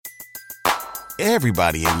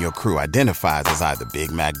Everybody in your crew identifies as either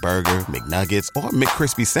Big Mac Burger, McNuggets, or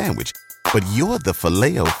McCrispy Sandwich. But you're the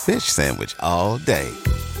Filet-O-Fish Sandwich all day.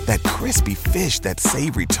 That crispy fish, that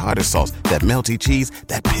savory tartar sauce, that melty cheese,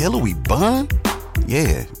 that pillowy bun.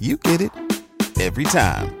 Yeah, you get it. Every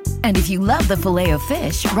time. And if you love the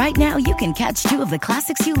Filet-O-Fish, right now you can catch two of the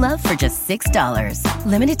classics you love for just $6.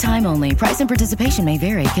 Limited time only. Price and participation may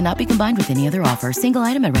vary. Cannot be combined with any other offer. Single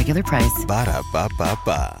item at regular price.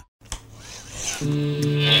 Ba-da-ba-ba-ba.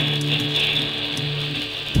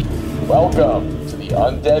 Welcome to the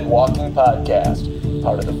Undead Walking Podcast,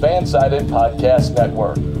 part of the Fansided Podcast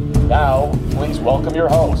Network. Now, please welcome your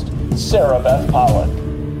host, Sarah Beth Pollock.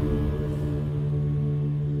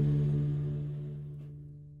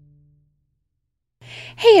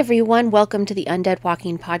 Hey everyone, welcome to the Undead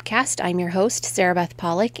Walking Podcast. I'm your host, Sarah Beth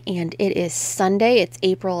Pollock, and it is Sunday. It's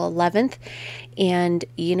April 11th, and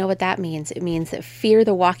you know what that means. It means that Fear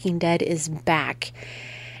the Walking Dead is back.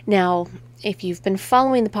 Now, if you've been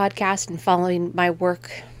following the podcast and following my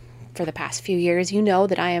work for the past few years, you know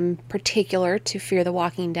that I am particular to Fear the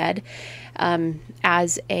Walking Dead.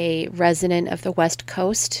 As a resident of the West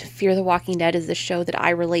Coast, Fear the Walking Dead is the show that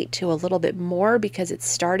I relate to a little bit more because it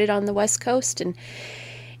started on the West Coast, and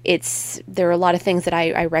there are a lot of things that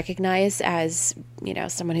I recognize as, you know,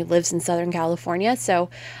 someone who lives in Southern California. So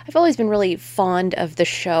I've always been really fond of the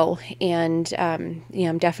show, and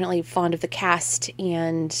I'm definitely fond of the cast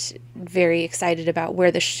and very excited about where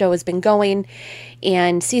the show has been going.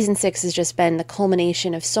 And season 6 has just been the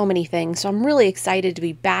culmination of so many things. So I'm really excited to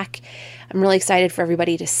be back. I'm really excited for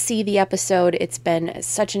everybody to see the episode. It's been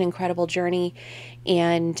such an incredible journey.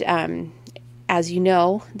 And as you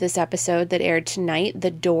know, this episode that aired tonight, The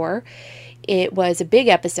Door, it was a big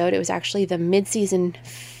episode. It was actually the mid-season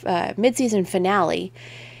finale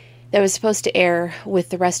that was supposed to air with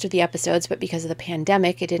the rest of the episodes, but because of the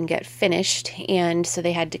pandemic, it didn't get finished, and so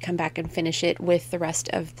they had to come back and finish it with the rest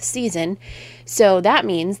of the season. So that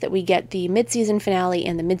means that we get the mid-season finale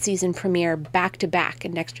and the mid-season premiere back-to-back,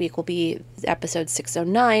 and next week will be episode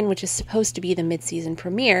 609, which is supposed to be the mid-season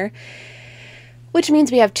premiere, which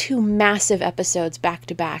means we have two massive episodes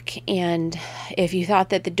back-to-back. And if you thought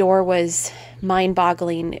that The Door was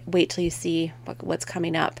mind-boggling, wait till you see what's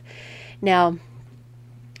coming up. Now,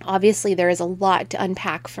 obviously there is a lot to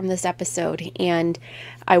unpack from this episode, and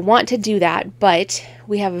I want to do that, but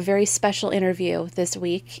we have a very special interview this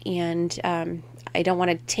week, and I don't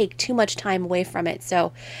want to take too much time away from it,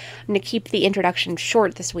 so I'm going to keep the introduction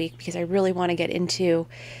short this week because I really want to get into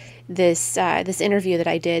this interview that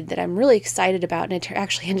I did that I'm really excited about, and it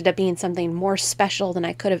actually ended up being something more special than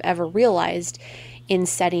I could have ever realized in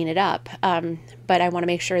setting it up. But I want to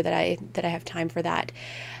make sure that I have time for that.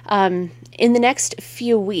 In the next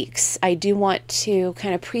few weeks, I do want to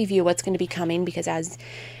kind of preview what's going to be coming because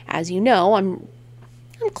as you know, I'm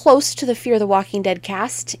close to the Fear the Walking Dead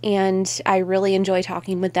cast, and I really enjoy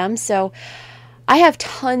talking with them. So I have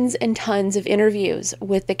tons and tons of interviews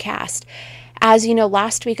with the cast. As you know,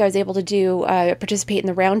 last week I was able to participate in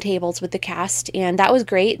the roundtables with the cast, and that was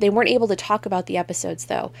great. They weren't able to talk about the episodes,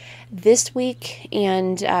 though. This week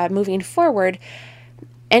and moving forward,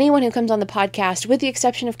 anyone who comes on the podcast, with the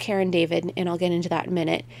exception of Karen David, and I'll get into that in a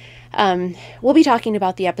minute, we'll be talking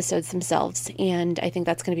about the episodes themselves, and I think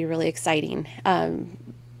that's going to be really exciting.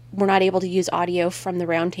 We're not able to use audio from the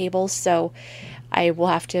roundtables, so I will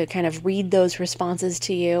have to kind of read those responses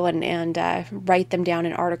to you and write them down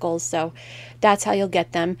in articles. So that's how you'll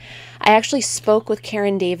get them. I actually spoke with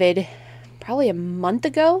Karen David probably a month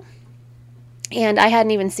ago, and I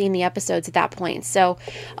hadn't even seen the episodes at that point. So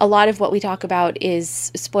a lot of what we talk about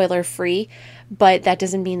is spoiler free, but that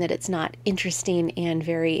doesn't mean that it's not interesting and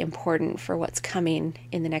very important for what's coming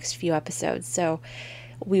in the next few episodes. So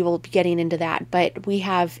we will be getting into that, but we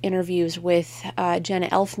have interviews with Jenna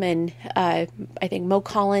Elfman. I think Mo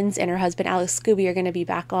Collins and her husband Alex Scooby are going to be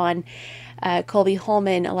back on. Colby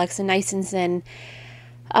Holman, Alexa Nisenson,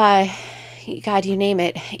 God, you name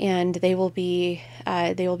it, and they will be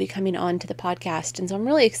coming on to the podcast. And so I'm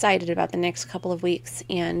really excited about the next couple of weeks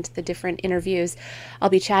and the different interviews. I'll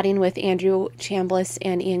be chatting with Andrew Chambliss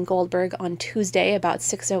and Ian Goldberg on Tuesday about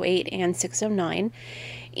 608 and 609.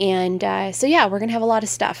 And so yeah, we're going to have a lot of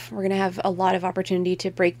stuff. We're going to have a lot of opportunity to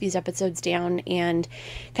break these episodes down and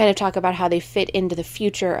kind of talk about how they fit into the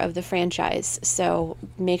future of the franchise. So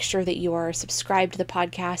make sure that you are subscribed to the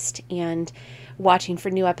podcast and watching for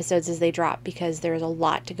new episodes as they drop, because there's a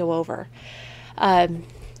lot to go over.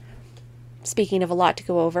 Speaking of a lot to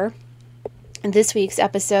go over, this week's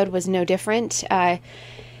episode was no different.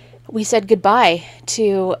 We said goodbye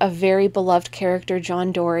to a very beloved character,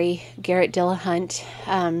 John Dory, Garrett Dillahunt.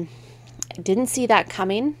 Didn't see that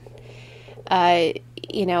coming.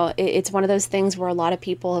 It's one of those things where a lot of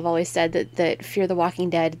people have always said that Fear the Walking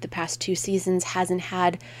Dead, the past 2 seasons, hasn't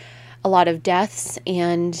had a lot of deaths,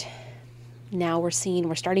 and now we're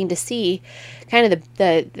starting to see kind of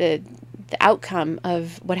the outcome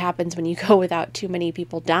of what happens when you go without too many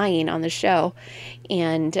people dying on the show.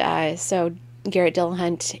 And so Garrett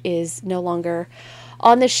Dillahunt is no longer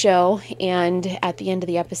on the show, and at the end of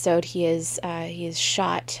the episode, he is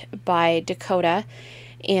shot by Dakota,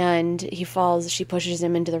 and he falls. She pushes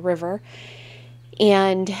him into the river,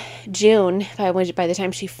 and June, by the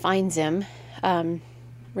time she finds him,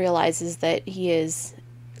 realizes that he is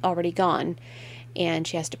already gone, and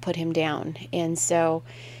she has to put him down. And so,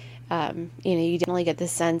 you definitely get the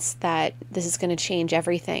sense that this is going to change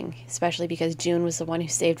everything, especially because June was the one who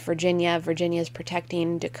saved Virginia. Virginia's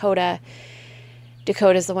protecting Dakota.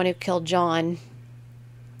 Dakota's the one who killed John.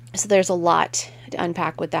 So there's a lot to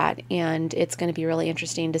unpack with that, and it's going to be really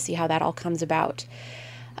interesting to see how that all comes about.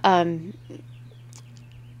 One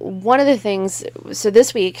of the things, so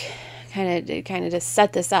this week, kind of to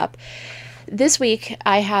set this up, this week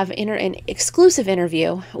I have an exclusive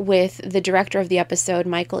interview with the director of the episode,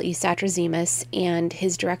 Michael E. Satrazemis, and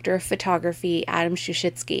his director of photography, Adam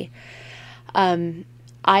Suschitzky.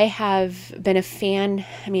 I have been a fan.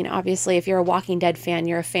 I mean, obviously, if you're a Walking Dead fan,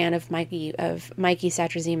 you're a fan of Mikey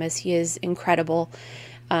Satrazemis. He is incredible.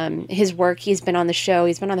 His work, he's been on the show,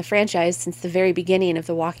 he's been on the franchise since the very beginning of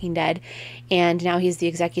The Walking Dead, and now he's the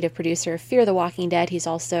executive producer of Fear the Walking Dead. He's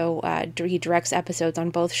also, he directs episodes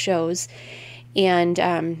on both shows, and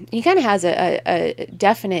he kind of has a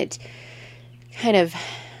definite kind of,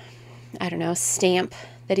 stamp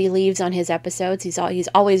that he leaves on his episodes. He's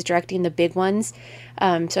always directing the big ones.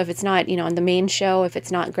 So if it's not, on the main show, if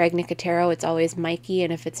it's not Greg Nicotero, it's always Mikey.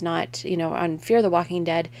 And if it's not, on Fear the Walking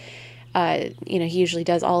Dead, he usually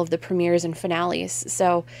does all of the premieres and finales.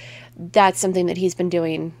 So that's something that he's been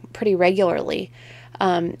doing pretty regularly.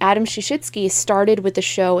 Adam Suschitzky started with the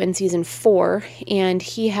show in season 4, and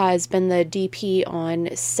he has been the DP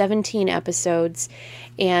on 17 episodes,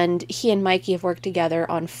 and he and Mikey have worked together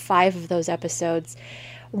on 5 of those episodes.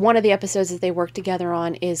 One of the episodes that they work together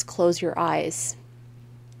on is Close Your Eyes,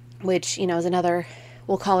 which, is another,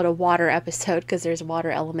 we'll call it a water episode because there's a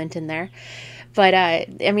water element in there. But,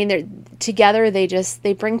 they're together,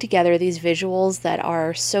 they bring together these visuals that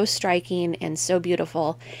are so striking and so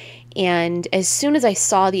beautiful. And as soon as I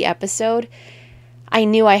saw the episode, I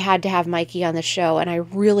knew I had to have Mikey on the show, and I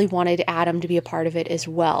really wanted Adam to be a part of it as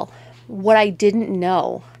well. What I didn't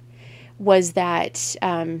know was that,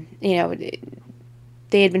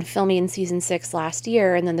 they had been filming in season 6 last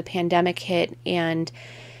year, and then the pandemic hit, and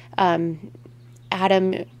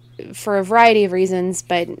Adam, for a variety of reasons,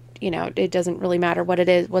 but it doesn't really matter what it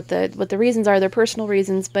is, what the reasons are. They're personal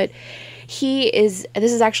reasons, but this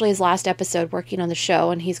is actually his last episode working on the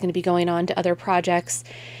show, and he's going to be going on to other projects,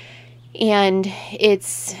 and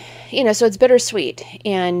it's so it's bittersweet.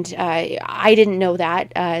 And I didn't know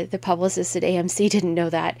that. The publicist at AMC didn't know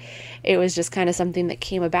that. It was just kind of something that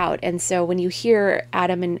came about. And so when you hear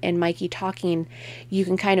Adam and Mikey talking, you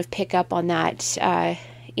can kind of pick up on that,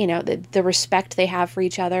 the respect they have for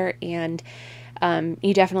each other. And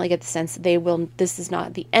you definitely get the sense that this is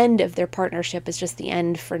not the end of their partnership, it's just the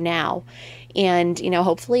end for now. And,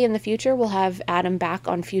 hopefully in the future we'll have Adam back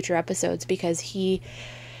on future episodes, because he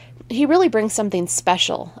really brings something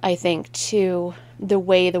special, I think, to the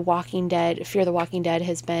way The Walking Dead, Fear the Walking Dead,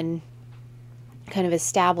 has been kind of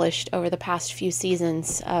established over the past few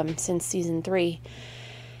seasons, since season 3,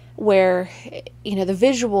 where, the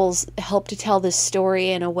visuals help to tell this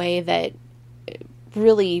story in a way that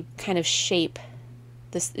really kind of shape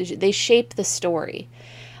the story.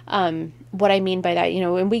 What I mean by that,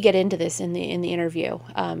 and we get into this in the interview.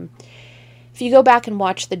 If you go back and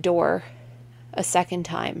watch The Door a second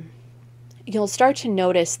time, you'll start to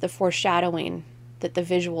notice the foreshadowing that the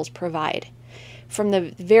visuals provide. From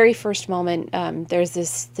the very first moment, there's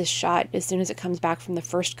this shot as soon as it comes back from the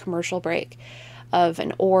first commercial break of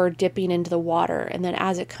an oar dipping into the water, and then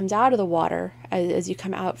as it comes out of the water, as you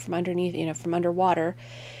come out from underneath, from underwater,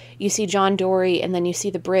 you see John Dory, and then you see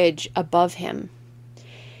the bridge above him.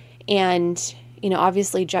 And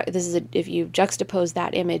obviously, this is if you juxtapose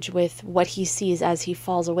that image with what he sees as he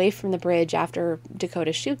falls away from the bridge after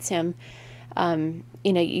Dakota shoots him,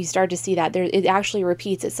 you start to see that it actually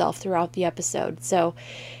repeats itself throughout the episode. So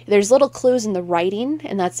there's little clues in the writing,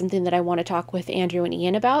 and that's something that I want to talk with Andrew and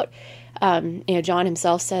Ian about. John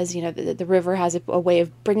himself says, the river has a way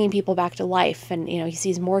of bringing people back to life, and, he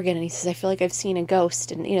sees Morgan, and he says, I feel like I've seen a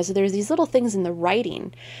ghost, and, so there's these little things in the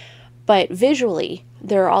writing. But visually,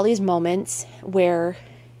 there are all these moments where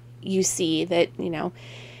you see that,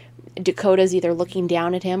 Dakota's either looking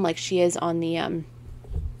down at him like she is on the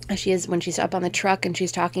she is when she's up on the truck and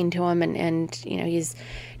she's talking to him, and he's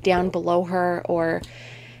down below her, or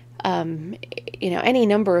any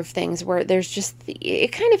number of things where there's just,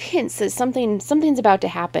 it kind of hints that something's about to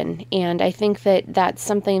happen. And I think that that's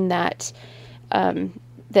something that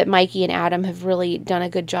that Mikey and Adam have really done a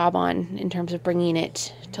good job on in terms of bringing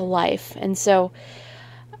it to life. And so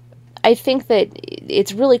I think that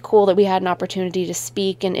it's really cool that we had an opportunity to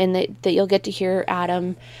speak, and that you'll get to hear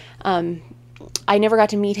Adam. I never got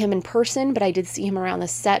to meet him in person, but I did see him around the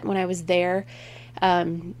set when I was there.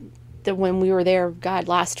 When we were there,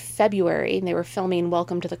 last February, and they were filming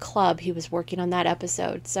Welcome to the Club, he was working on that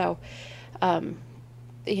episode. So,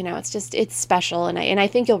 it's special, and I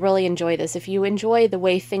think you'll really enjoy this. If you enjoy the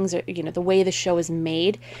way things are, the way the show is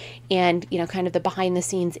made, and kind of the behind the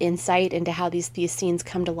scenes insight into how these scenes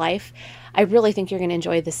come to life, I really think you're going to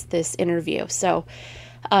enjoy this interview. So,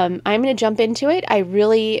 I'm going to jump into it. I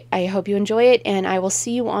hope you enjoy it, and I will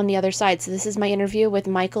see you on the other side. So this is my interview with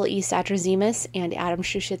Michael E. Satrazemis and Adam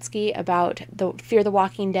Suschitzky about the Fear the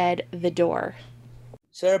Walking Dead, The Door.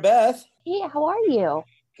 Sarah Beth. Hey, how are you?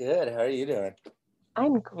 Good. How are you doing?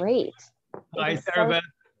 I'm great. Hi, Sarah Beth.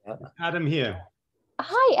 Adam here.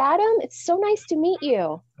 Hi, Adam. It's so nice to meet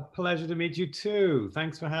you. A pleasure to meet you too.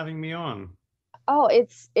 Thanks for having me on. Oh,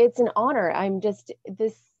 it's an honor.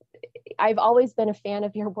 I've always been a fan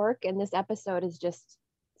of your work, and this episode is just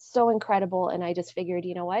so incredible. And I just figured,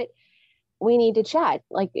 you know what? We need to chat.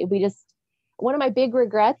 One of my big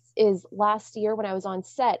regrets is last year when I was on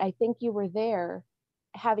set, I think you were there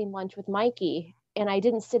having lunch with Mikey, and I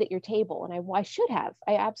didn't sit at your table, and I should have.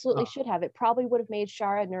 I absolutely should have. It probably would have made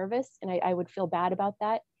Shara nervous, and I would feel bad about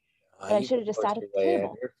that. But I should have just sat at the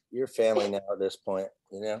table. You're family now at this point,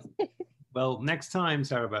 Well, next time,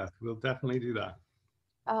 Sarah Beth, we'll definitely do that.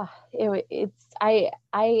 I've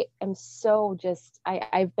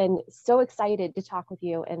been so excited to talk with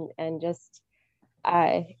you, and just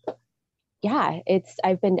I've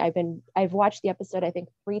watched the episode I think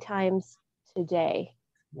 3 times today.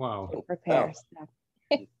 Wow. To prepare. Wow.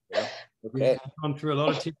 So. Yeah. Okay. We've gone through a lot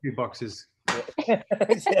of tissue boxes. A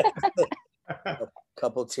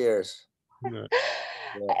couple tears. Yeah.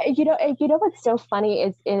 You know what's so funny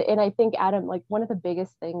is, and I think Adam, like one of the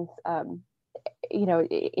biggest things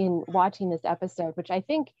in watching this episode, which I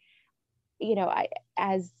think,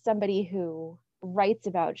 as somebody who writes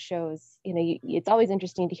about shows, it's always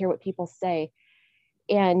interesting to hear what people say.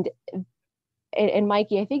 And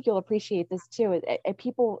Mikey, I think you'll appreciate this too.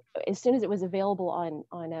 People, as soon as it was available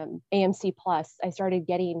on AMC Plus, I started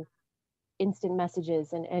getting instant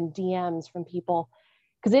messages and DMs from people,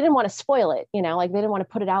 because they didn't want to spoil it, they didn't want to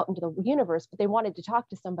put it out into the universe, but they wanted to talk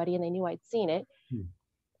to somebody and they knew I'd seen it.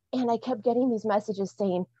 And I kept getting these messages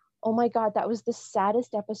saying, "Oh my God, that was the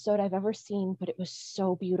saddest episode I've ever seen, but it was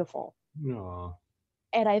so beautiful." Aww.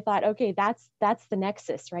 And I thought, okay, that's the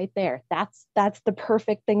nexus right there. That's the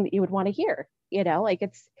perfect thing that you would want to hear,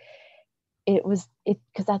 because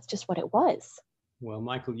that's just what it was. Well,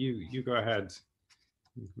 Michael, you go ahead.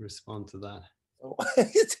 You can respond to that.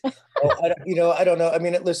 I don't know. I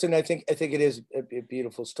mean, listen, I think it is a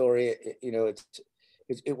beautiful story.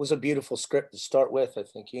 It was a beautiful script to start with. I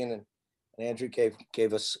think Ian and Andrew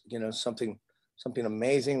gave us, something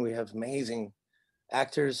amazing. We have amazing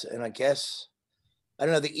actors, and I guess, I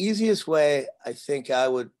don't know, the easiest way I think I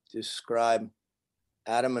would describe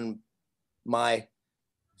Adam and my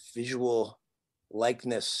visual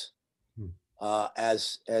likeness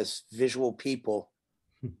as visual people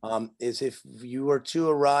is if you were to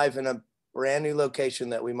arrive in a brand new location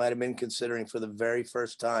that we might have been considering for the very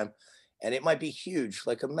first time, and it might be huge,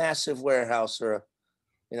 like a massive warehouse or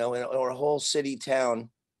or a whole city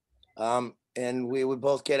town, and we would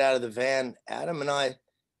both get out of the van. Adam and I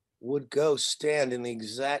would go stand in the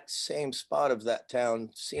exact same spot of that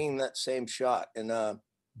town, seeing that same shot. And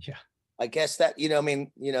I guess that,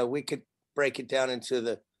 we could break it down into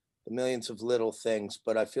the millions of little things,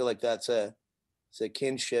 but I feel like it's a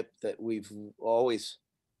kinship that we've always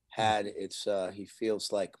had. It's he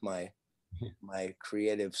feels like my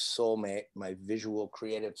creative soulmate, my visual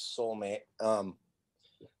creative soulmate.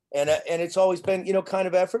 And it's always been, kind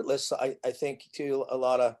of effortless. I think to a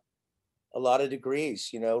lot of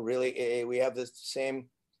degrees, really, we have the same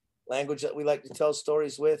language that we like to tell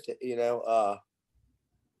stories with,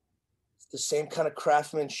 the same kind of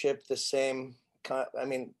craftsmanship, the same kind. I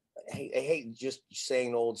mean, I hate just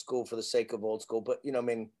saying old school for the sake of old school, but there's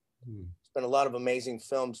been a lot of amazing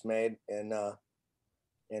films made, and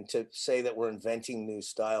to say that we're inventing new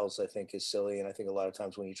styles, I think is silly. And I think a lot of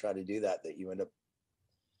times when you try to do that you end up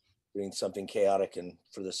doing something chaotic and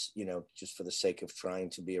for this, just for the sake of trying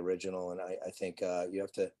to be original. And I think you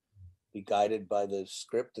have to be guided by the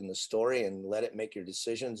script and the story and let it make your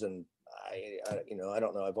decisions. And I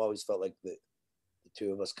don't know. I've always felt like the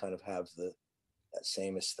two of us kind of have that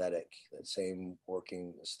same aesthetic, that same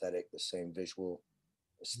working aesthetic, the same visual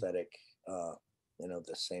aesthetic, the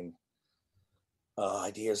same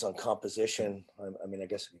ideas on composition. I mean, I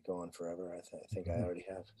guess I could go on forever. I think I already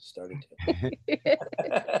have started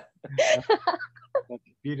to.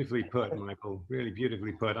 Beautifully put, Michael. Really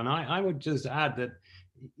beautifully put. And I would just add that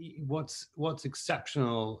what's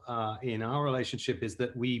exceptional in our relationship is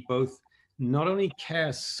that we both not only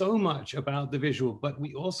care so much about the visual, but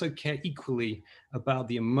we also care equally about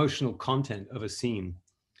the emotional content of a scene.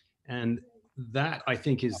 And that, I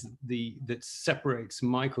think, is that separates,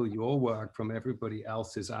 Michael, your work from everybody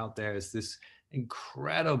else's out there, is this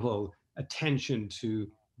incredible attention to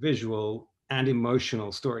visual and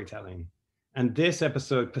emotional storytelling. And this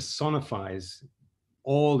episode personifies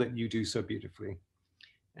all that you do so beautifully.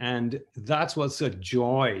 And that's what's a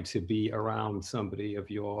joy, to be around somebody of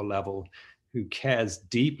your level who cares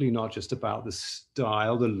deeply, not just about the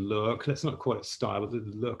style, the look, let's not call it style, but the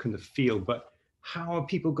look and the feel, but how are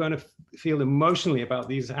people going to feel emotionally about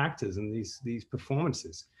these actors and these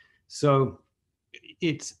performances? So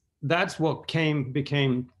that's what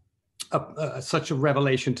became such a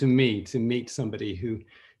revelation to me, to meet somebody who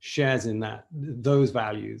shares in those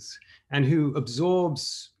values and who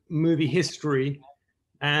absorbs movie history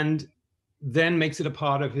and then makes it a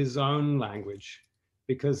part of his own language.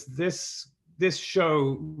 Because this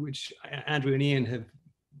show, which Andrew and Ian have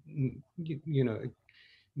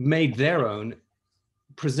made their own,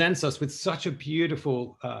 presents us with such a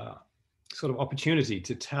beautiful sort of opportunity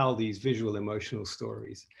to tell these visual, emotional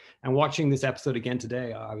stories. And watching this episode again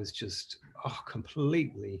today, I was just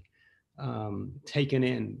completely taken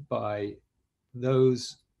in by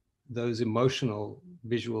those emotional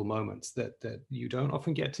visual moments that you don't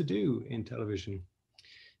often get to do in television.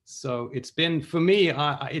 So it's been, for me,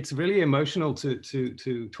 it's really emotional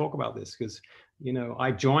to talk about this, because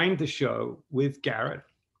I joined the show with Garrett,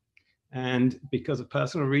 and because of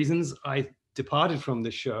personal reasons, I departed from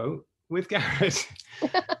the show with Garrett.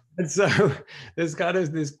 And so there's kind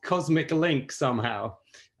of this cosmic link somehow.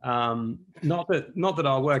 Not that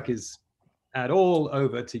our work is at all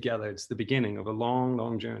over together. It's the beginning of a long,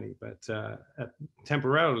 long journey, but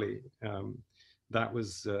temporarily, that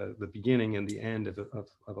was the beginning and the end of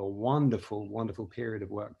a wonderful, wonderful period of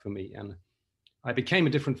work for me. And I became a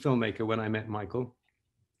different filmmaker when I met Michael,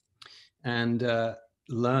 and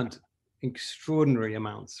learned extraordinary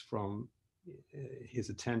amounts from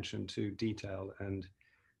his attention to detail and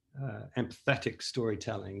empathetic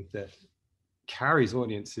storytelling that carries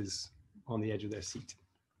audiences on the edge of their seat.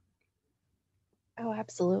 Oh,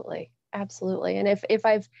 absolutely. Absolutely. And if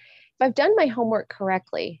I've done my homework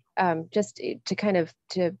correctly, just to kind of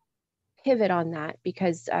to pivot on that,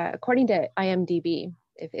 because according to IMDb,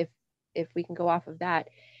 if we can go off of that,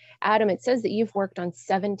 Adam, it says that you've worked on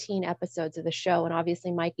 17 episodes of the show, and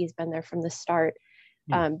obviously Mikey's been there from the start.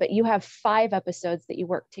 But you have 5 episodes that you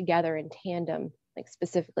work together in tandem, like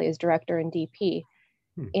specifically as director and DP.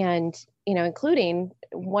 And, including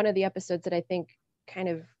one of the episodes that I think kind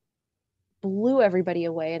of blew everybody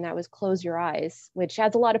away, and that was Close Your Eyes, which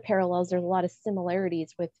has a lot of parallels. There's a lot of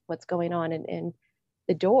similarities with what's going on in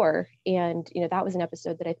The Door. And, that was an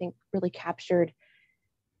episode that I think really captured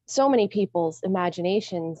so many people's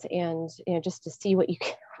imaginations, and just to see what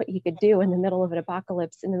you could do in the middle of an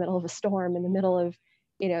apocalypse, in the middle of a storm, in the middle of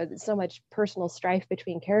so much personal strife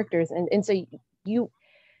between characters, and so you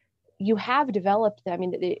have developed. I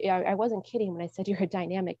mean, I wasn't kidding when I said you're a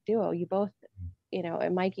dynamic duo. You both,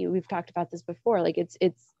 and Mikey, we've talked about this before. Like it's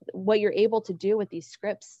what you're able to do with these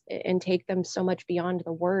scripts and take them so much beyond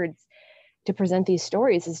the words to present these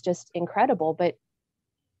stories is just incredible. But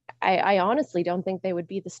I honestly don't think they would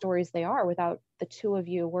be the stories they are without the two of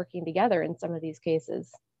you working together in some of these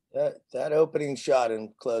cases. That opening shot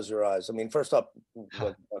in Close Your Eyes. I mean, first up,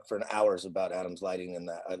 for an hour's about Adam's lighting, and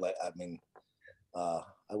that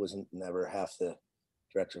I wasn't never half the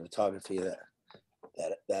director of photography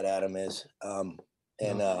that Adam is,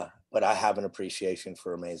 but I have an appreciation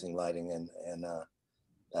for amazing lighting, and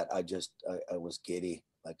that I was giddy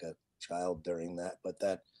like a child during that. But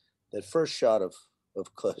that first shot of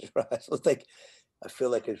Close Your Eyes, I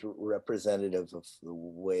feel like it's representative of the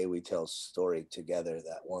way we tell story together.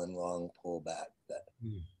 That one long pullback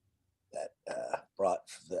that brought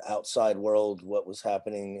the outside world, what was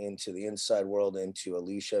happening, into the inside world, into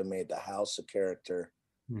Alicia, made the house a character,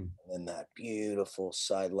 and then that beautiful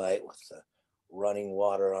side light with the running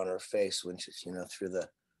water on her face when she's through the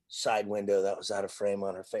side window that was out of frame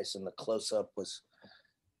on her face, and the close up was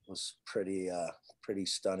pretty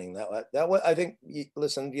stunning. That one, I think,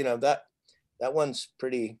 listen, that one's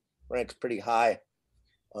ranks pretty high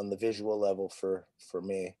on the visual level for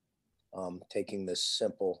me. Taking this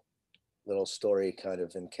simple little story kind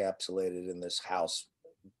of encapsulated in this house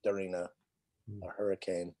during a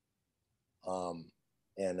hurricane,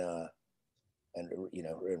 and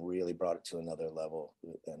it really brought it to another level.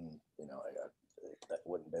 And that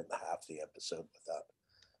wouldn't have been half the episode without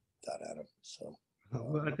Adam. So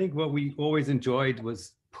well, I think what we always enjoyed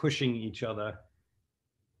was pushing each other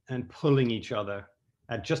and pulling each other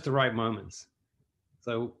at just the right moments.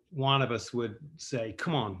 So one of us would say,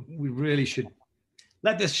 come on, we really should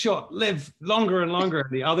let this shot live longer and longer.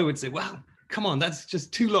 And the other would say, well, come on, that's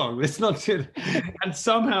just too long. It's not too. And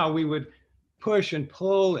somehow we would push and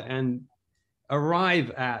pull and arrive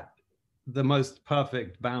at the most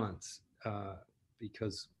perfect balance,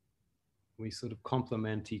 because we sort of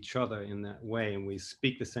complement each other in that way, and we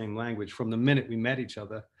speak the same language from the minute we met each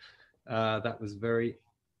other.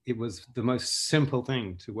 It was the most simple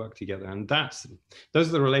thing to work together. And those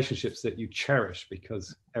are the relationships that you cherish,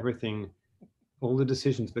 because all the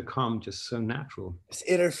decisions become just so natural. This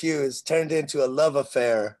interview has turned into a love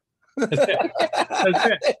affair.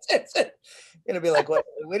 That's it. Gonna be like, what?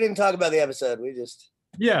 We didn't talk about the episode. We just.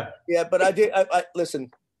 Yeah. But I did. I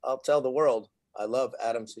listen, I'll tell the world, I love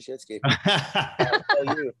Adam Suschitzky. I'll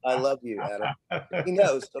tell you, I love you, Adam. He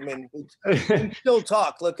knows. I mean, we still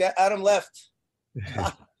talk. Look, Adam left.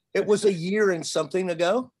 It was a year and something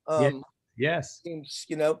ago. Yes.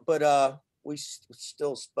 But we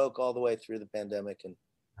still spoke all the way through the pandemic, and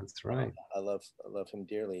that's right. I love him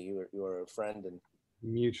dearly. You are a friend, and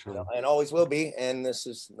mutual, and always will be. And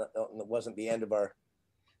this wasn't the end of our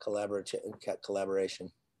collaboration.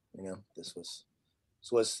 This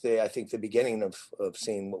was I think the beginning of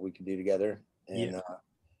seeing what we could do together, and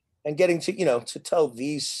and getting to tell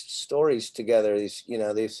these stories together.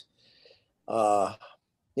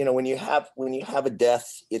 When you have a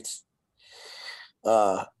death, it's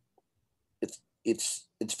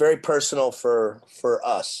very personal for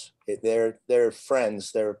us. They're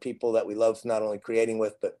friends. They're people that we love not only creating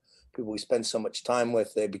with, but people we spend so much time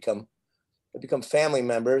with. They become family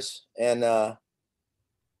members, and their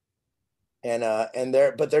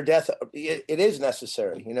death, it is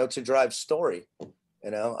necessary, to drive story.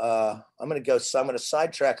 I'm going to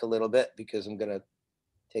sidetrack a little bit, because I'm going to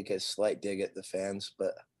take a slight dig at the fans,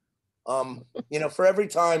 but for every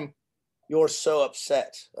time you're so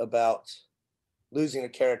upset about losing a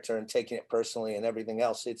character and taking it personally and everything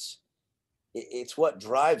else, it's what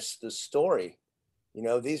drives the story.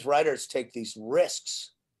 These writers take these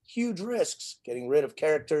risks, huge risks, getting rid of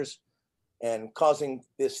characters and causing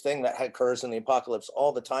this thing that occurs in the apocalypse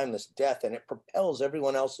all the time, this death, and it propels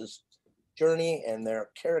everyone else's journey and their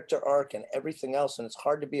character arc and everything else. And it's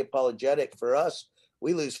hard to be apologetic for us.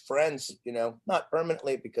 We lose friends, not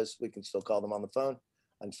permanently, because we can still call them on the phone.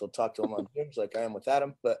 I can still talk to them on Zooms like I am with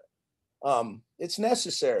Adam, but it's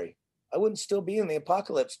necessary. I wouldn't still be in the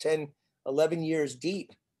apocalypse 10, 11 years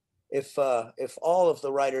deep if all of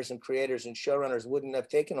the writers and creators and showrunners wouldn't have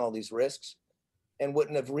taken all these risks and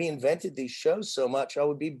wouldn't have reinvented these shows so much. I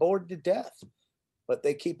would be bored to death, but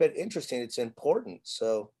they keep it interesting. It's important.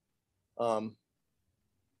 So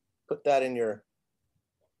put that in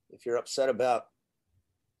if you're upset about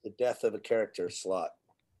the death of a character slot,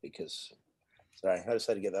 because sorry, I just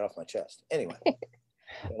had to get that off my chest. Anyway.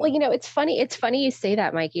 Well, it's funny you say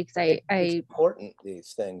that, Mikey, because it's important,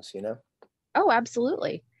 these things, Oh,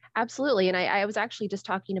 absolutely. And I was actually just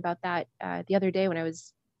talking about that the other day when I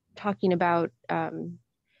was talking about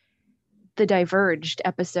the Diverged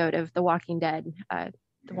episode of The Walking Dead,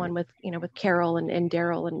 the one with Carol and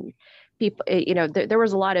Daryl and people. There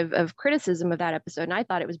was a lot of criticism of that episode, and I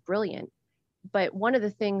thought it was brilliant. But one of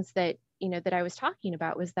the things that that I was talking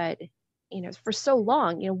about was that for so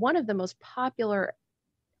long, one of the most popular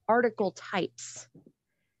article types,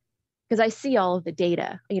 because I see all of the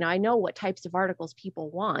data, I know what types of articles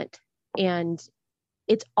people want, and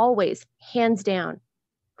it's always hands down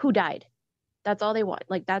who died. That's all they want.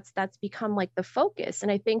 Like that's become like the focus.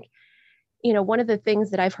 And I think one of the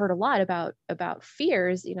things that I've heard a lot about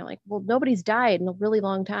fears, well, nobody's died in a really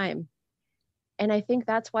long time. And I think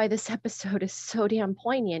that's why this episode is so damn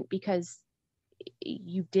poignant, because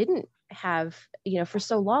you didn't have, for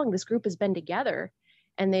so long, this group has been together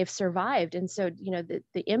and they've survived. And so,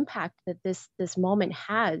 the impact that this moment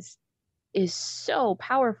has is so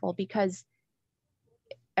powerful, because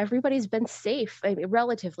everybody's been safe. I mean,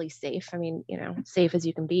 relatively safe. I mean, safe as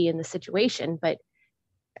you can be in the situation, but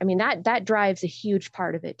I mean, that drives a huge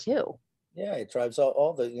part of it too. Yeah, it drives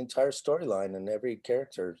all the entire storyline and every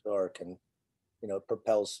character arc, and it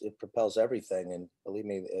propels everything. And believe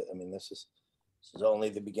me, I mean, this is only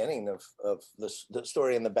the beginning of the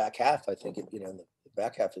story in the back half. I think the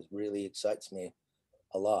back half really excites me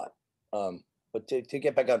a lot. But to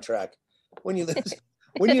get back on track, when you lose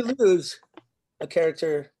when you lose a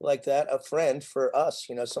character like that, a friend for us,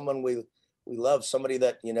 someone we love, somebody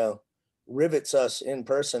that rivets us in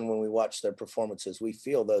person when we watch their performances. We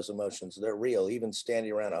feel those emotions; they're real. Even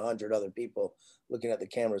standing around 100 other people, looking at the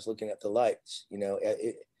cameras, looking at the lights,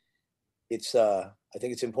 it's I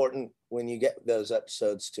think it's important when you get those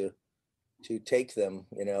episodes to take them,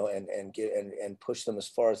 and push them as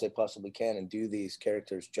far as they possibly can, and do these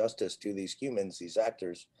characters justice, do these humans, these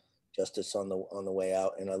actors justice on the way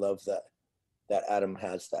out. And I love that Adam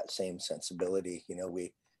has that same sensibility.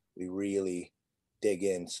 We really dig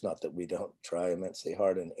in. It's not that we don't try immensely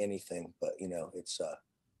hard in anything, but it's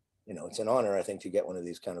an honor, I think, to get one of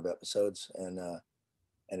these kind of episodes. And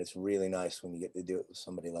it's really nice when you get to do it with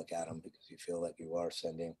somebody like Adam, because you feel like you are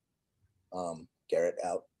sending Garrett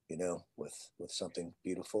out, with something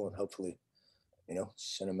beautiful and hopefully,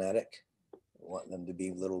 cinematic. We want them to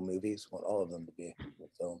be little movies. We want all of them to be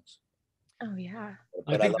films. Oh yeah.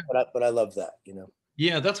 But I love that.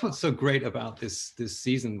 Yeah, that's what's so great about this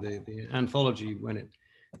season. The anthology, when it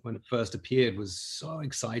first appeared, was so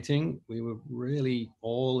exciting. We were really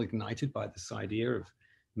all ignited by this idea of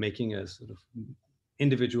making a sort of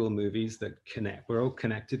individual movies that connect. We're all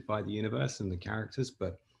connected by the universe and the characters,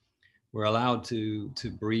 but we're allowed to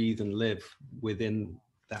breathe and live within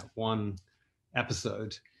that one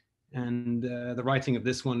episode. And the writing of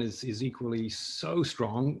this one is equally so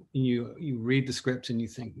strong. You read the script and you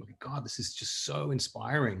think, my God, this is just so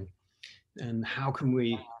inspiring. And how can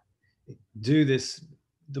we do this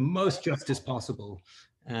the most justice possible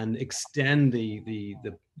and extend the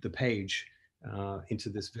page into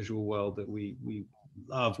this visual world that we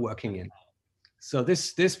love working in. So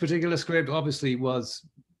this particular script obviously was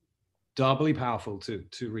doubly powerful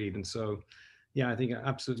to read. And so, yeah, I think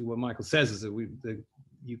absolutely what Michael says is that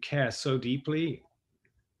you care so deeply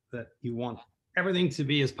that you want everything to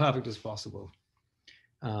be as perfect as possible.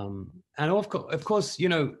 And of course,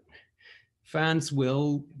 fans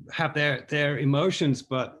will have their emotions,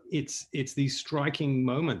 but it's these striking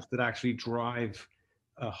moments that actually drive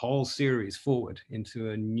a whole series forward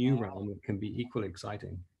into a new realm that can be equally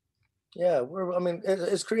exciting. Yeah,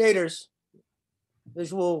 as creators,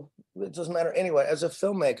 visual, it doesn't matter anyway. As a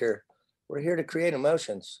filmmaker, we're here to create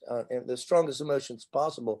emotions, and the strongest emotions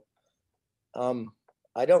possible.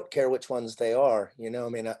 I don't care which ones they are.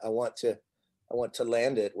 I want to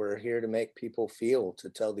land it. We're here to make people feel, to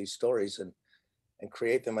tell these stories and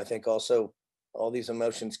create them. I think also all these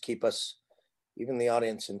emotions keep us, even the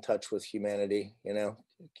audience, in touch with humanity.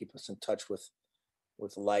 Keep us in touch with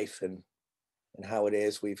life and how it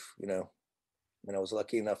is. I was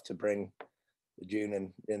lucky enough to bring the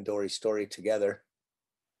June and Dory story together,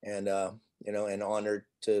 and and honored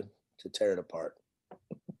to tear it apart.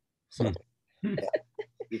 So yeah,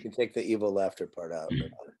 you can take the evil laughter part out.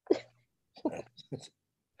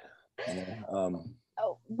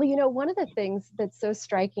 One of the things that's so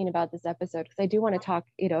striking about this episode, because I do want to talk,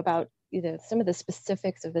 about some of the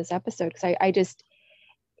specifics of this episode, because I just,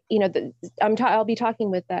 I'll be talking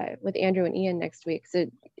with Andrew and Ian next week. So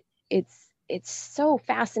it's so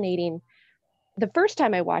fascinating. The first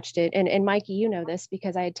time I watched it, and Mikey, this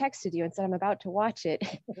because I had texted you and said I'm about to watch it,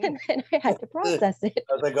 and then I had to process it.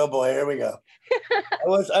 I was like, oh boy, here we go.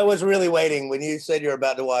 I was really waiting when you said you're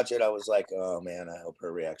about to watch it. I was like, oh man, I hope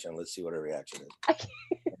her reaction. Let's see what her reaction is.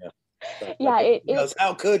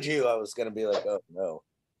 How could you? I was gonna be like, oh no.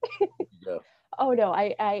 Oh no,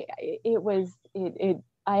 I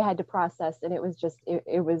had to process, and it was just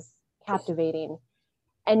it was captivating.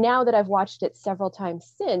 And now that I've watched it several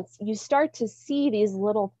times since, you start to see these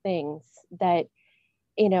little things that,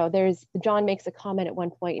 there's John makes a comment at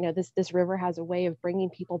one point, this river has a way of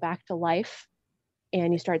bringing people back to life.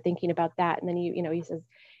 And you start thinking about that. And then he says,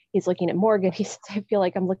 he's looking at Morgan. He says, I feel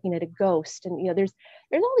like I'm looking at a ghost. And, there's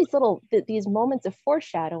all these these moments of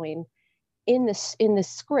foreshadowing in the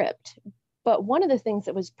script. But one of the things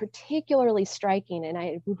that was particularly striking, and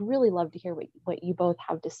I would really love to hear what you both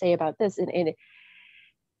have to say about this, and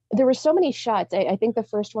there were so many shots. I think the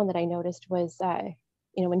first one that I noticed was,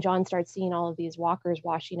 when John starts seeing all of these walkers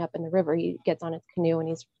washing up in the river, he gets on his canoe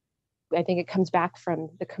and I think it comes back from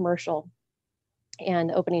the commercial, and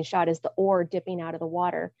the opening shot is the oar dipping out of the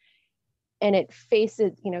water, and it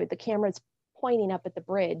faces, the camera's pointing up at the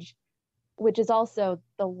bridge, which is also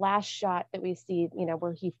the last shot that we see,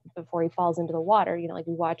 where before he falls into the water, like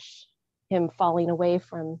we watch him falling away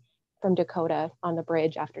from from Dakota on the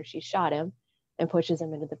bridge after she shot him and pushes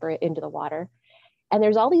him into the water. And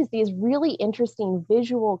there's all these really interesting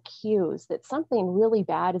visual cues that something really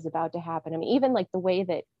bad is about to happen. I mean, even like the way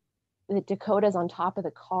that Dakota's on top of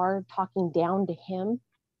the car talking down to him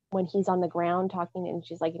when he's on the ground talking, and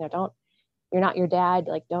she's like, you're not your dad,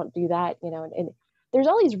 like, don't do that, and there's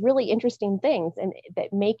all these really interesting things and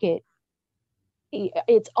that make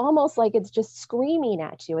it's almost like it's just screaming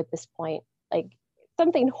at you at this point, like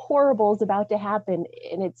something horrible is about to happen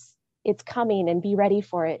and it's coming and be ready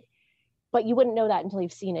for it. But you wouldn't know that until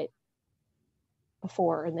you've seen it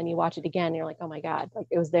before, and then you watch it again and you're like, oh my God, like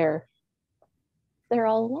it was there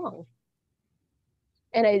all along.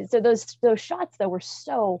 And so those shots though were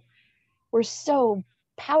so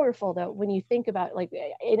powerful though, when you think about, like,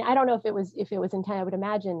 and I don't know if it was intended, I would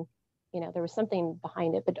imagine, there was something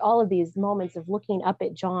behind it, but all of these moments of looking up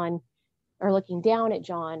at John or looking down at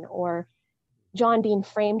John, or John being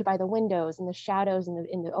framed by the windows and the shadows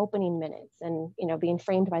in the opening minutes, and being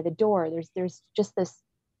framed by the door. There's just this.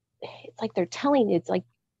 It's like they're telling. It's like,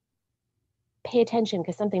 pay attention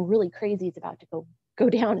because something really crazy is about to go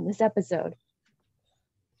down in this episode.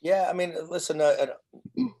 Yeah, I mean, listen.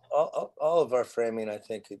 All of our framing, I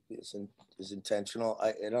think, is intentional.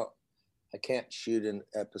 I can't shoot an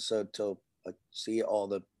episode till I see all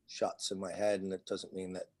the shots in my head, and it doesn't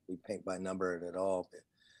mean that we paint by number it at all,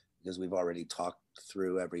 because we've already talked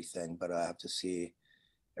through everything, but I have to see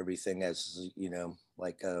everything as,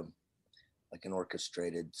 like an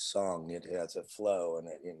orchestrated song. It has a flow, and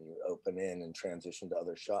you open in and transition to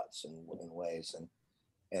other shots in ways.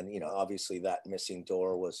 And obviously that missing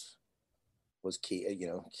door was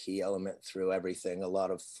key element through everything. A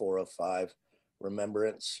lot of 405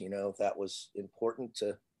 remembrance, that was important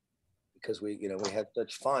because we had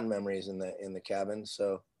such fond memories in the cabin.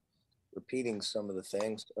 So repeating some of the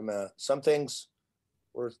things. Some things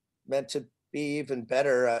were meant to be even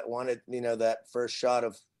better. I wanted, that first shot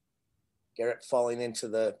of Garrett falling into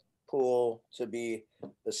the pool to be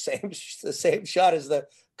the same shot as the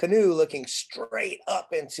canoe looking straight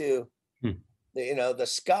up into the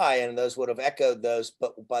sky, and those would have echoed those.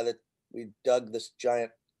 But we dug this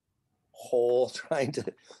giant hole trying to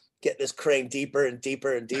get this crane deeper and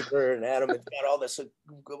deeper and deeper, and Adam had got all this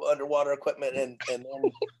underwater equipment, and then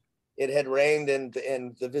it had rained and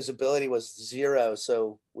the visibility was zero.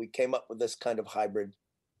 So we came up with this kind of hybrid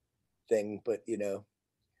thing, but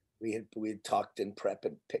we had talked in prep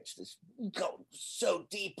and pitched this, go so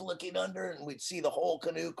deep looking under, and we'd see the whole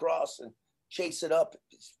canoe cross and chase it up.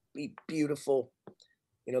 It'd be beautiful,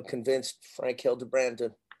 convinced Frank Hildebrand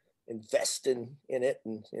to invest in it.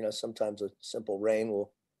 And, sometimes a simple rain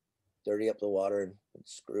will dirty up the water and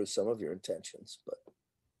screw some of your intentions. But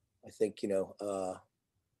I think,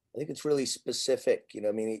 I think it's really specific,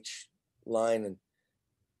 each line and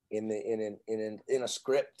in a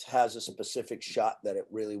script has a specific shot that it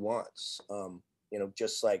really wants.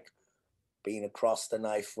 Just like being across the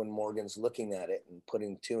knife when Morgan's looking at it and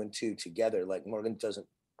putting two and two together. Like, Morgan doesn't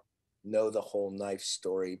know the whole knife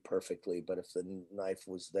story perfectly, but if the knife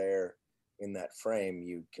was there in that frame,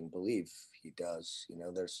 you can believe he does.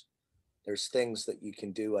 There's things that you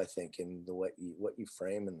can do, I think, in what you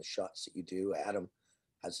frame and the shots that you do. Adam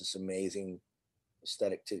has this amazing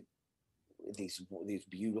aesthetic to these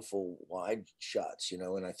beautiful wide shots,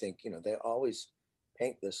 and I think, they always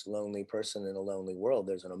paint this lonely person in a lonely world.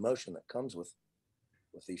 There's an emotion that comes with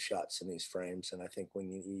these shots and these frames. And I think when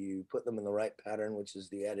you put them in the right pattern, which is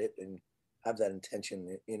the edit, and have that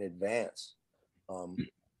intention in advance,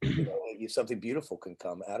 something beautiful can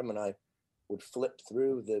come. Adam and I would flip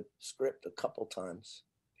through the script a couple times,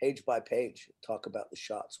 page by page, talk about the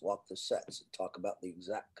shots, walk the sets, talk about the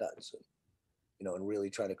exact cuts, and really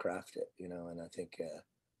try to craft it, and I think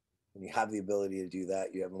when you have the ability to do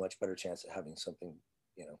that, you have a much better chance of having something,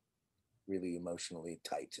 really emotionally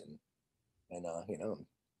tight and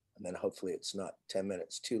then hopefully it's not 10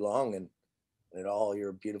 minutes too long and all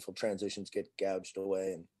your beautiful transitions get gouged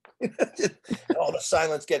away and all the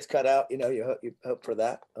silence gets cut out, you hope for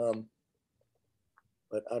that.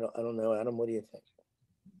 But I don't know, Adam, what do you think?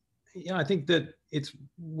 Yeah, I think that it's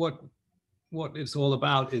what it's all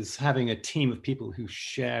about is having a team of people who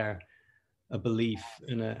share a belief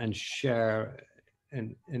and share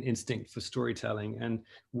an instinct for storytelling. And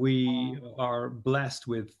we are blessed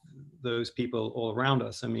with those people all around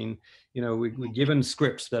us. I mean, we're given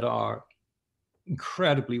scripts that are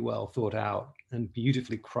incredibly well thought out and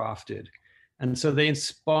beautifully crafted. And so they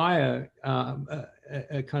inspire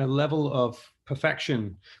a kind of level of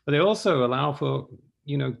perfection, but they also allow for,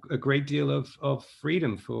 a great deal of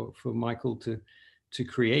freedom for Michael to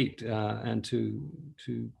create and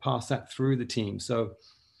to pass that through the team. So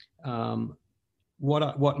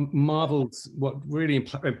what really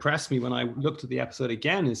impressed me when I looked at the episode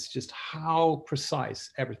again is just how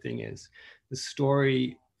precise everything is. The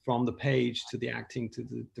story from the page to the acting to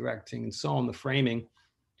the directing and so on, the framing.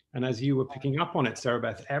 And as you were picking up on it, Sarah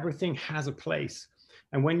Beth, everything has a place.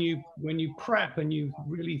 And when you prep and you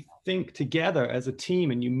really think together as a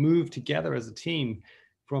team and you move together as a team,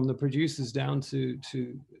 from the producers down to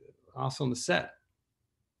us on the set,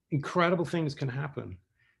 incredible things can happen.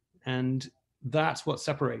 And that's what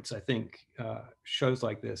separates, I think, shows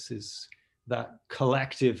like this, is that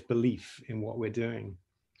collective belief in what we're doing.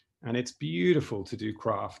 And it's beautiful to do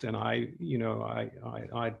craft. And I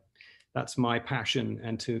that's my passion,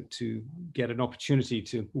 and to get an opportunity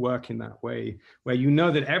to work in that way, where you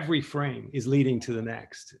know that every frame is leading to the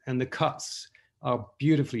next, and the cuts are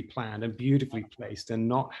beautifully planned and beautifully placed and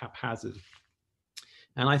not haphazard.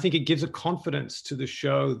 And I think it gives a confidence to the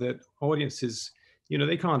show that audiences,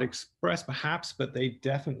 they can't express perhaps, but they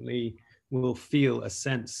definitely will feel a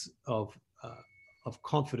sense of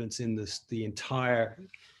confidence in the entire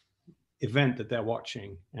event that they're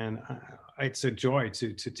watching. And it's a joy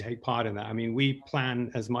to take part in that. I mean, we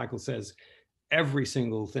plan, as Michael says, every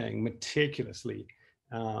single thing meticulously.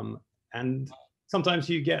 And sometimes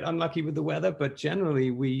you get unlucky with the weather, but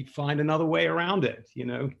generally we find another way around it,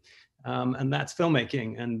 and that's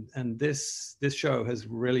filmmaking. And this show has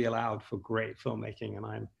really allowed for great filmmaking.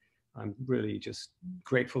 And I'm really just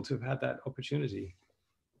grateful to have had that opportunity.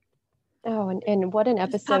 Oh, and what an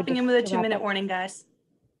episode. Just popping in with a 2-minute warning, guys.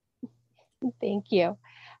 Thank you.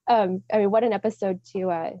 I mean, what an episode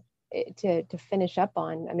to finish up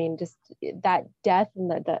on. I mean, just that death and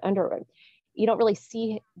the you don't really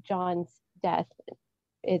see John's death.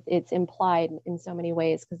 It's implied in so many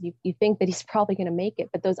ways, because you think that he's probably going to make it,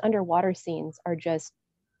 but those underwater scenes are just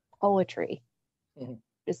poetry. Mm-hmm.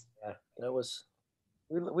 Just that was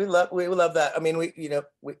we love that. I mean, we knew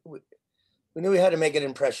we had to make it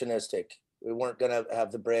impressionistic. We weren't going to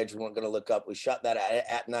have the bridge. We weren't going to look up. We shot that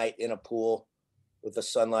at night in a pool with the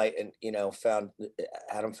sunlight, and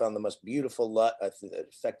Adam found the most beautiful LUT that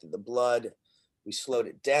affected the blood. We slowed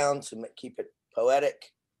it down to keep it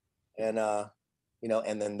poetic, and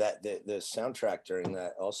and then the soundtrack during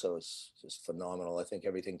that also is just phenomenal. I think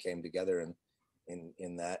everything came together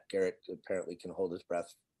in that. Garrett apparently can hold his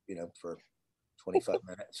breath, for 25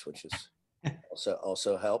 minutes, which is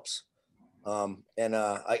also helps. I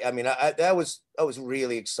was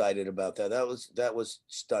really excited about that. That was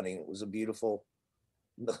stunning. It was a beautiful,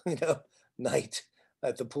 night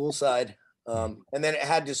at the poolside. And then it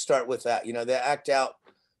had to start with that, the act out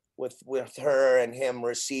with her and him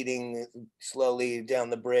receding slowly down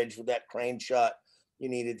the bridge with that crane shot. You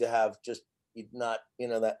needed to have just not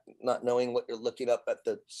knowing what you're looking up at,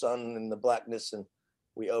 the sun and the blackness, and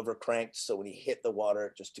we overcranked. So when he hit the water,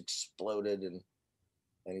 it just exploded and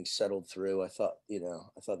he settled through. I thought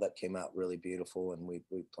that came out really beautiful. And we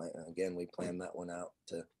planned that one out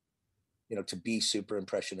to be super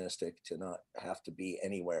impressionistic, to not have to be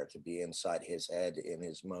anywhere, to be inside his head in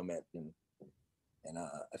his moment. And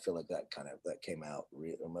I feel like that came out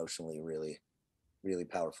emotionally really, really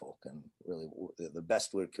powerful, and really the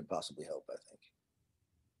best we could possibly hope, I think.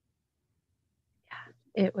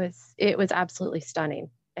 Yeah, it was absolutely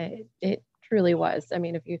stunning. It truly was. I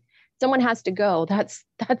mean, someone has to go, that's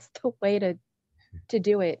the way to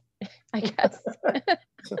do it, I guess.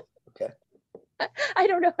 Okay. I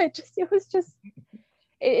don't know.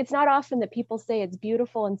 It's not often that people say it's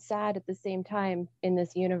beautiful and sad at the same time in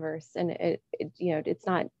this universe. And it's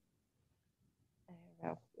not, I don't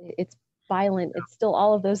know, it's violent. It's still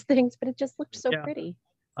all of those things, but it just looked so pretty.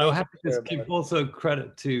 I will have to just give also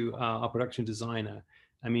credit to our production designer.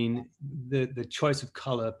 I mean, the choice of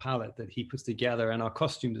color palette that he puts together, and our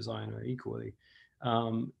costume designer equally,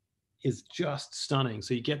 is just stunning.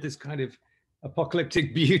 So you get this kind of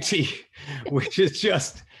apocalyptic beauty, which is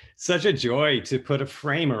just such a joy to put a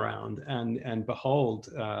frame around and behold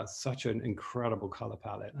such an incredible color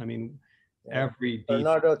palette. I mean, every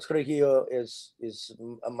Bernardo Trujillo is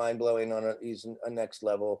a mind-blowing he's a next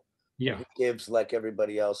level. Yeah, he gives like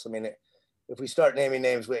everybody else. I mean, if we start naming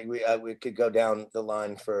names, we could go down the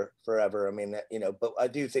line for forever. I mean, but I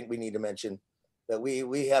do think we need to mention that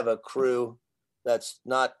we have a crew that's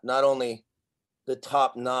not only the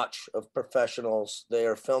top notch of professionals. They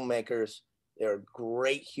are filmmakers. They're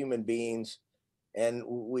great human beings. And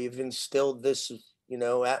we've instilled this,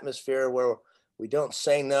 atmosphere where we don't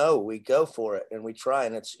say no, we go for it and we try.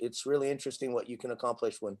 And it's really interesting what you can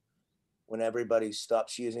accomplish when everybody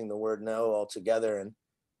stops using the word no altogether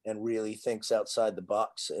and really thinks outside the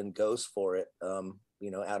box and goes for it.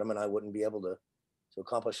 Adam and I wouldn't be able to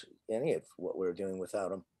accomplish any of what we're doing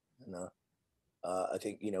without him. And I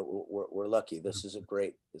think, you know, we're lucky. This is a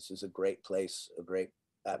great place, a great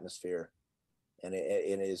atmosphere, and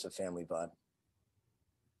it is a family vibe.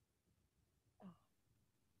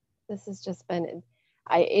 This has just been,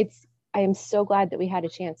 I am so glad that we had a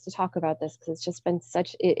chance to talk about this, because it's just been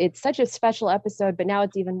it's such a special episode. But now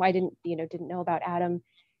it's even why I didn't know about Adam,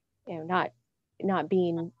 you know, not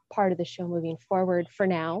being part of the show moving forward for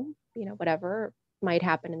now, you know, whatever might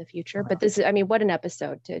happen in the future. But this is, I mean, what an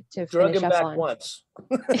episode to Drug finish him up back on. once.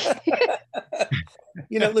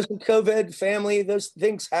 You know, listen, COVID, family, those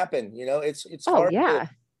things happen. You know, it's hard. Yeah.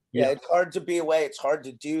 It's hard to be away. It's hard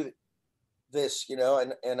to do this, you know,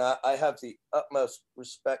 and I have the utmost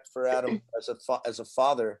respect for Adam as a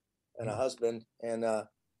father and a husband, and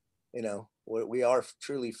you know, we are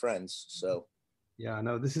truly friends. So yeah,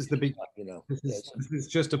 no, this is the big, you know, this is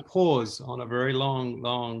just a pause on a very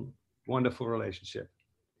long, wonderful relationship.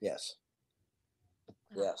 Yes.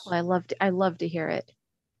 Well, I love to hear it.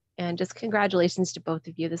 And just congratulations to both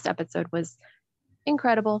of you. This episode was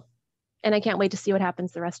incredible. And I can't wait to see what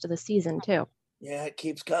happens the rest of the season too. Yeah, it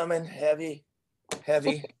keeps coming. Heavy,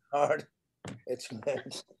 hard. It's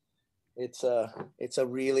a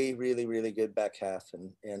really good back half,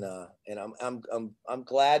 and I'm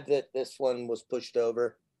glad that this one was pushed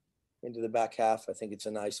over into the back half. I think it's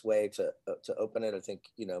a nice way to open it. I think,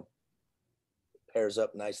 you know, it pairs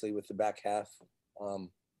up nicely with the back half.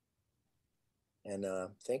 And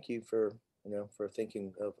thank you for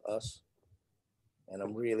thinking of us. And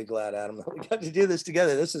I'm really glad, Adam, that we got to do this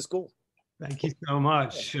together. This is cool. Thank you so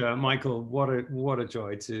much, Michael. What a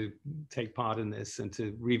joy to take part in this and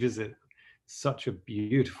to revisit such a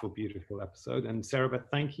beautiful episode. And Sarah Beth,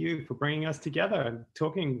 thank you for bringing us together and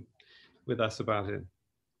talking with us about it.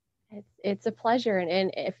 It's a pleasure.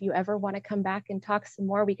 And if you ever want to come back and talk some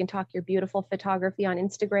more, we can talk your beautiful photography on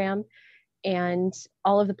Instagram and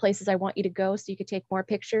all of the places I want you to go so you could take more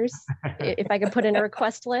pictures. If I could put in a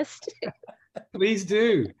request list. Please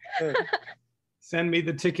do. Send me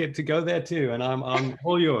the ticket to go there too, and I'm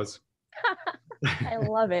all yours. I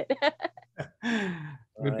love it. It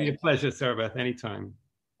would be a pleasure, Sarah Beth, anytime.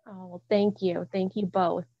 Oh, well, thank you. Thank you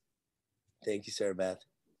both. Thank you, Sarah Beth.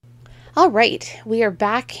 All right, we are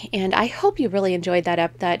back, and I hope you really enjoyed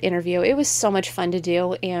that interview. It was so much fun to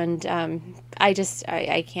do, and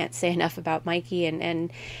I can't say enough about Mikey,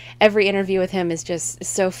 and every interview with him is just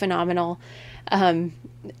so phenomenal. And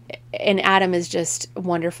Adam is just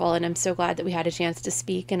wonderful, and I'm so glad that we had a chance to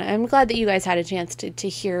speak, and I'm glad that you guys had a chance to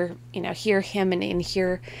hear him and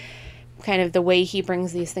hear kind of the way he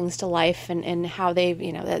brings these things to life, and how they,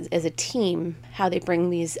 you know, as a team, how they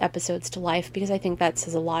bring these episodes to life, because I think that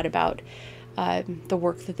says a lot about the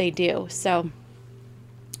work that they do. So,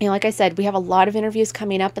 you know, like I said, we have a lot of interviews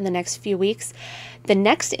coming up in the next few weeks. The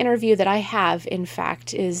next interview that I have, in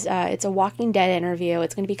fact, is it's a Walking Dead interview.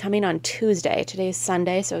 It's going to be coming on Tuesday. Today's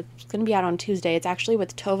Sunday, so it's going to be out on Tuesday. It's actually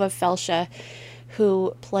with Tova Felsha,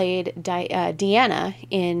 who played Deanna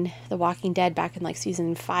in The Walking Dead back in like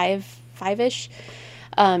season five-ish.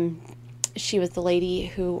 She was the lady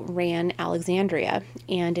who ran Alexandria,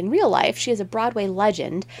 and in real life, she is a Broadway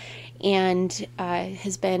legend, and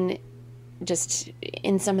has been just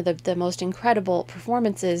in some of the most incredible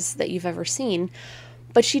performances that you've ever seen.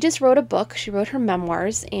 But she just wrote a book. She wrote her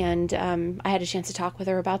memoirs, and I had a chance to talk with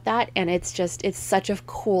her about that. And it's such a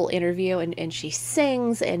cool interview, and she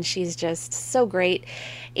sings, and she's just so great.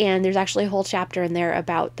 And there's actually a whole chapter in there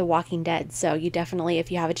about The Walking Dead. So you definitely,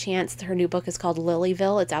 if you have a chance, her new book is called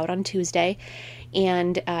Lilyville. It's out on Tuesday.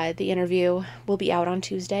 And the interview will be out on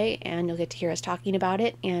Tuesday, and you'll get to hear us talking about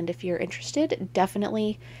it. And if you're interested,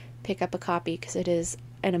 definitely pick up a copy, because it is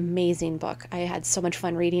an amazing book. I had so much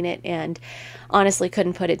fun reading it, and honestly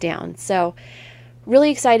couldn't put it down. So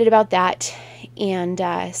really excited about that. And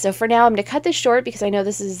so for now, I'm going to cut this short, because I know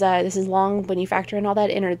this is long when you factor in all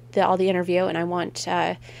that all the interview, and I want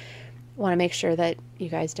to make sure that you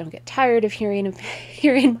guys don't get tired of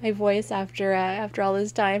hearing my voice after all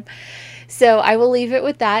this time. So I will leave it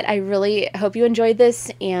with that. I really hope you enjoyed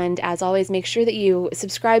this, and as always, make sure that you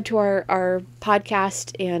subscribe to our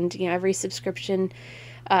podcast, and you know, every subscription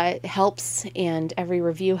helps, and every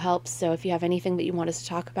review helps. So if you have anything that you want us to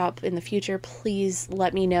talk about in the future, please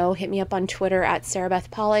let me know. Hit me up on Twitter at Sarah Beth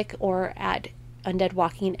Pollock or at Undead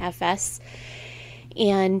Walking FS.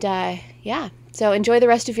 And yeah, so enjoy the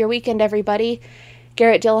rest of your weekend, everybody.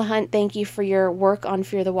 Garrett Dillahunt, thank you for your work on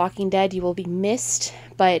Fear the Walking Dead. You will be missed,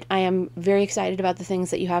 but I am very excited about the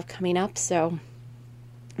things that you have coming up. So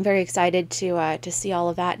I'm very excited to see all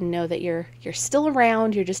of that, and know that you're still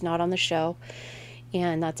around. You're just not on the show.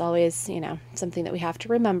 And that's always, you know, something that we have to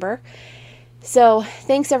remember. So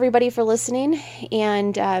thanks everybody for listening,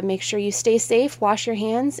 and make sure you stay safe, wash your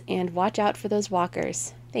hands, and watch out for those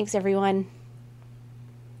walkers. Thanks everyone.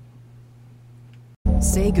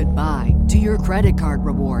 Say goodbye to your credit card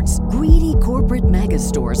rewards. Greedy corporate mega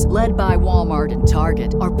stores, led by Walmart and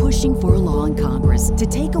Target, are pushing for a law in Congress to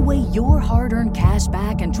take away your hard-earned cash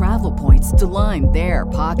back and travel points to line their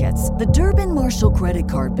pockets. The Durbin-Marshall credit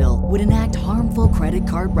card bill would enact harmful credit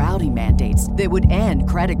card routing mandates that would end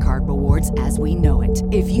credit card rewards as we know it.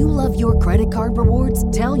 If you love your credit card rewards,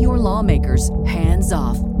 tell your lawmakers, hands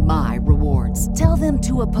off my rewards. Tell them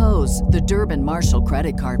to oppose the Durbin-Marshall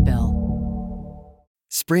credit card bill.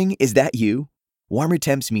 Spring, is that you? Warmer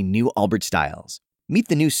temps mean new Allbirds styles. Meet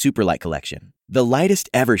the new Superlight collection, the lightest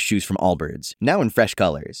ever shoes from Allbirds, now in fresh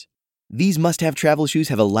colors. These must-have travel shoes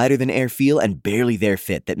have a lighter-than-air feel and barely-there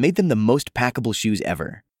fit that made them the most packable shoes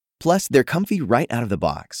ever. Plus, they're comfy right out of the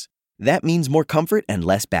box. That means more comfort and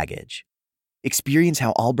less baggage. Experience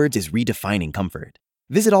how Allbirds is redefining comfort.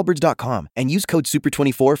 Visit allbirds.com and use code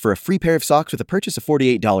SUPER24 for a free pair of socks with a purchase of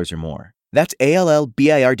 $48 or more. That's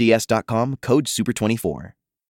ALLBIRDS.com, code SUPER24.